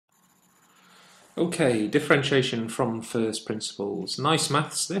Okay, differentiation from first principles. Nice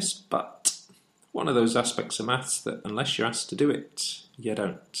maths this, but one of those aspects of maths that unless you're asked to do it, you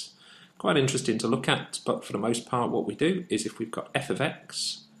don't. Quite interesting to look at, but for the most part what we do is if we've got f of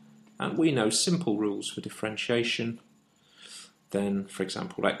x, and we know simple rules for differentiation, then for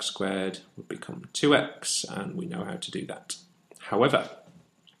example x squared would become 2x, and we know how to do that. However,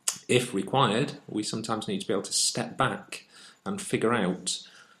 if required, we sometimes need to be able to step back and figure out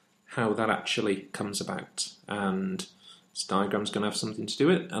how that actually comes about, and this diagram's going to have something to do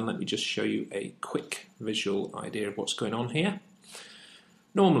with it, and let me just show you a quick visual idea of what's going on here.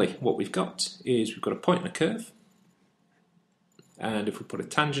 Normally what we've got is we've got a point in a curve, and if we put a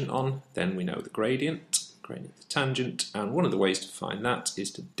tangent on, then we know the gradient of the tangent, and one of the ways to find that is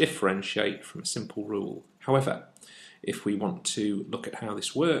to differentiate from a simple rule. However, if we want to look at how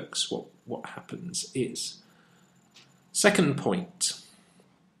this works, what happens is, second point,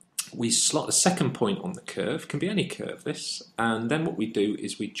 we slot a second point on the curve, can be any curve this, and then what we do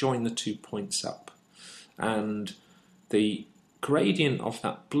is we join the 2 points up, and the gradient of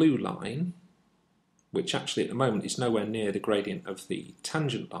that blue line, which actually at the moment is nowhere near the gradient of the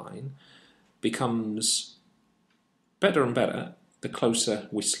tangent line, becomes better and better the closer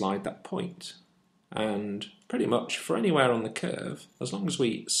we slide that point. And pretty much for anywhere on the curve, as long as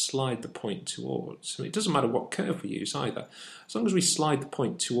we slide the point towards, and it doesn't matter what curve we use either, as long as we slide the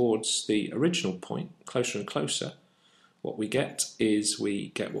point towards the original point, closer and closer, what we get is we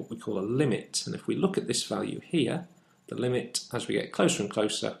get what we call a limit. And if we look at this value here, the limit as we get closer and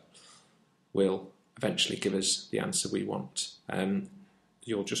closer will eventually give us the answer we want.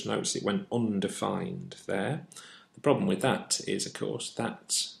 You'll just notice it went undefined there. The problem with that is, of course,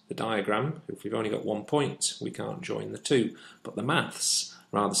 that the diagram, if we've only got 1 point, we can't join the 2. But the maths,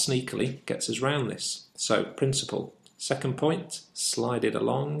 rather sneakily, gets us round this. So, principle, second point, slide it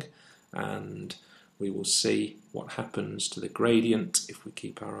along, and we will see what happens to the gradient if we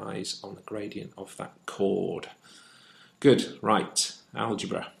keep our eyes on the gradient of that chord. Good, right,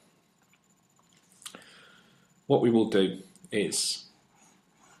 algebra. What we will do is,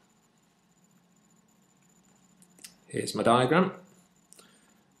 here's my diagram,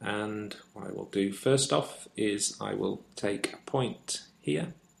 and what I will do first off is I will take a point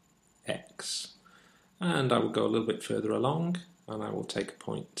here, x, and I will go a little bit further along, and I will take a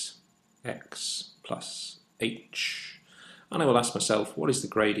point x plus h, and I will ask myself, what is the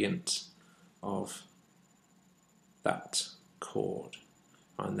gradient of that chord?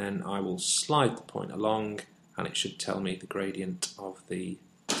 And then I will slide the point along, and it should tell me the gradient of the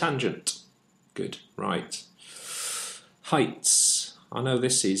tangent. Good, right. Heights. I know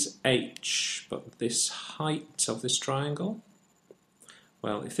this is h, but this height of this triangle,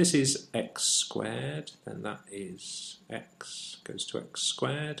 well, if this is x squared, then that is x goes to x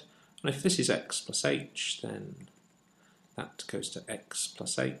squared, and if this is x plus h, then that goes to x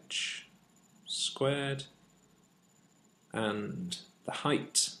plus h squared, and the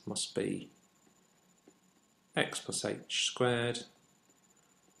height must be x plus h squared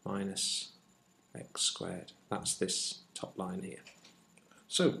minus x squared. That's this top line here.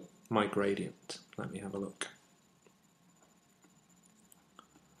 So, my gradient, let me have a look.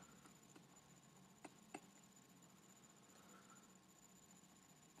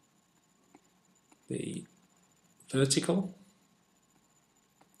 The vertical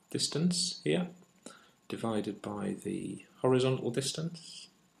distance here divided by the horizontal distance.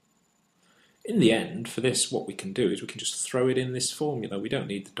 In the end, for this, what we can do is we can just throw it in this formula. We don't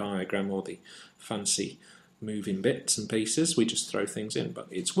need the diagram or the fancy moving bits and pieces, we just throw things in. But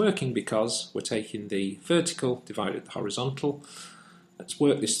it's working because we're taking the vertical divided by the horizontal. Let's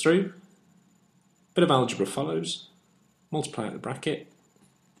work this through. Bit of algebra follows. Multiply out the bracket.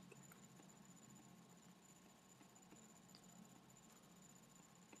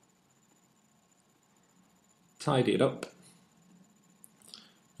 Tidy it up.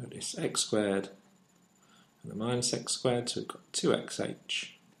 Notice x squared and the minus x squared, so we've got 2xh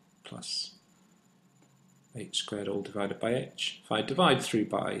plus h squared all divided by h. If I divide through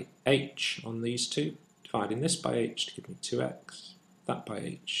by h on these two, dividing this by h to give me 2x, that by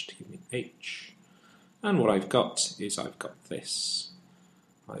h to give me h, and what I've got is I've got this.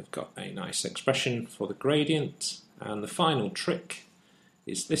 I've got a nice expression for the gradient, and the final trick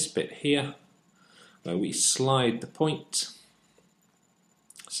is this bit here, where we slide the point.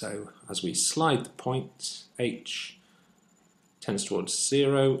 So as we slide the point, h tends towards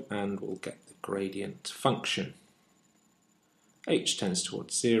 0, and we'll get the gradient function. H tends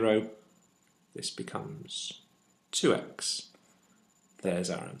towards 0, this becomes 2x. There's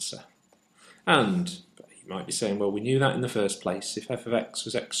our answer. And you might be saying, well, we knew that in the first place. If f of x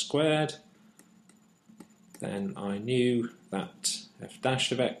was x squared, then I knew that f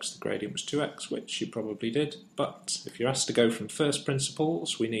dashed of x, the gradient was 2x, which you probably did, but if you're asked to go from first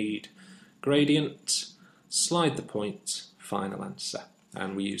principles, we need gradient, slide the point, final answer,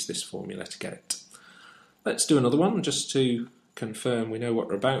 and we use this formula to get it. Let's do another one just to confirm we know what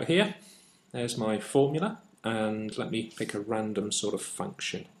we're about here. There's my formula, and let me pick a random sort of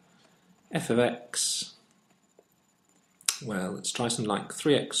function. F of x, well, let's try something like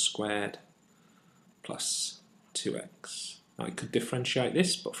 3x squared plus 2x. Now, I could differentiate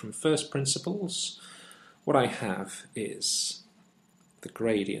this, but from first principles, what I have is the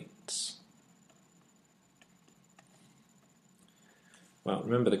gradient. Well,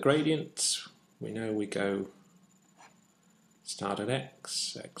 remember the gradient, we know we go start at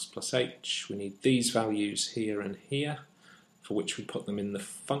x, x plus h. We need these values here and here, for which we put them in the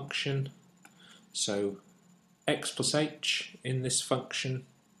function. So x plus h in this function,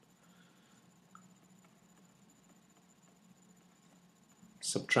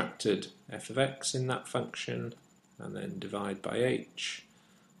 subtracted f of x in that function, and then divide by h.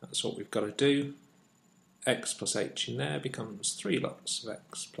 That's what we've got to do. X plus h in there becomes 3 lots of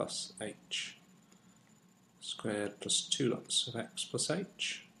x plus h squared plus 2 lots of x plus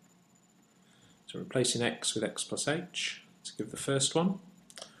h. So replacing x with x plus h to give the first one,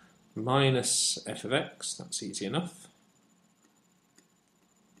 minus f of x, that's easy enough,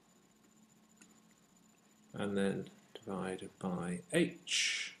 and then divided by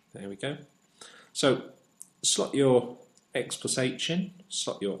h, there we go. So slot your x plus h in,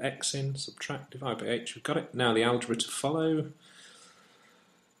 slot your x in, subtract, divide by h, we've got it. Now the algebra to follow.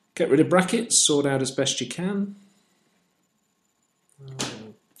 Get rid of brackets, sort out as best you can.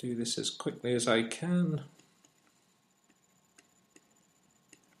 I'll do this as quickly as I can.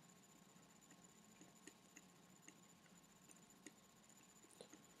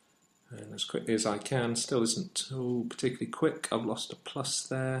 And as quickly as I can, still isn't particularly quick. I've lost a plus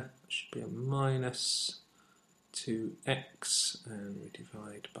there. It should be a minus 2x, and we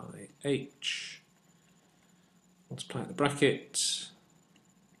divide by h. Multiply the bracket.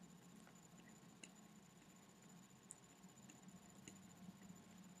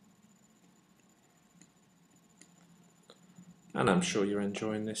 And I'm sure you're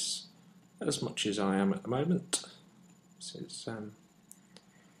enjoying this as much as I am at the moment. This is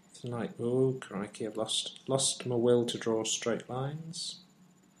like, oh crikey, I've lost my will to draw straight lines.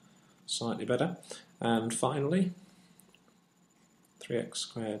 Slightly better. And finally, 3x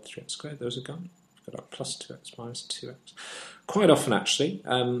squared, those are gone. We've got our plus 2x minus 2x. Quite often actually,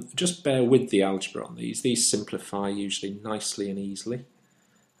 just bear with the algebra on these. These simplify usually nicely and easily.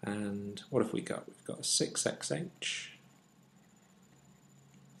 And what have we got? We've got a 6xh,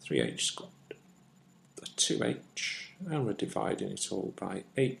 3h squared, a 2h, and we're dividing it all by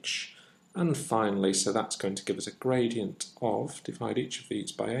h. And finally, so that's going to give us a gradient of, divide each of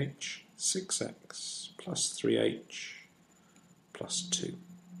these by h, 6x plus 3h plus 2.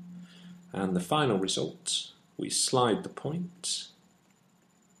 And the final result, we slide the point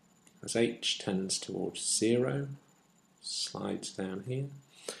as h tends towards 0, slides down here,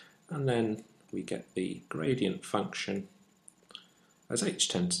 and then we get the gradient function. As h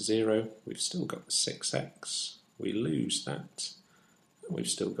tends to 0, we've still got the 6x, we lose that, and we've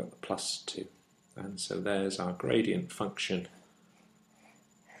still got the plus 2. And so there's our gradient function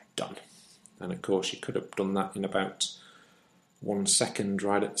done. And of course you could have done that in about 1 second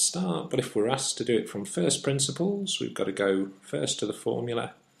right at the start, but if we're asked to do it from first principles, we've got to go first to the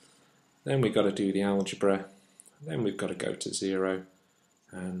formula, then we've got to do the algebra, then we've got to go to 0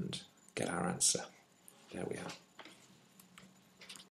 and get our answer. There we are.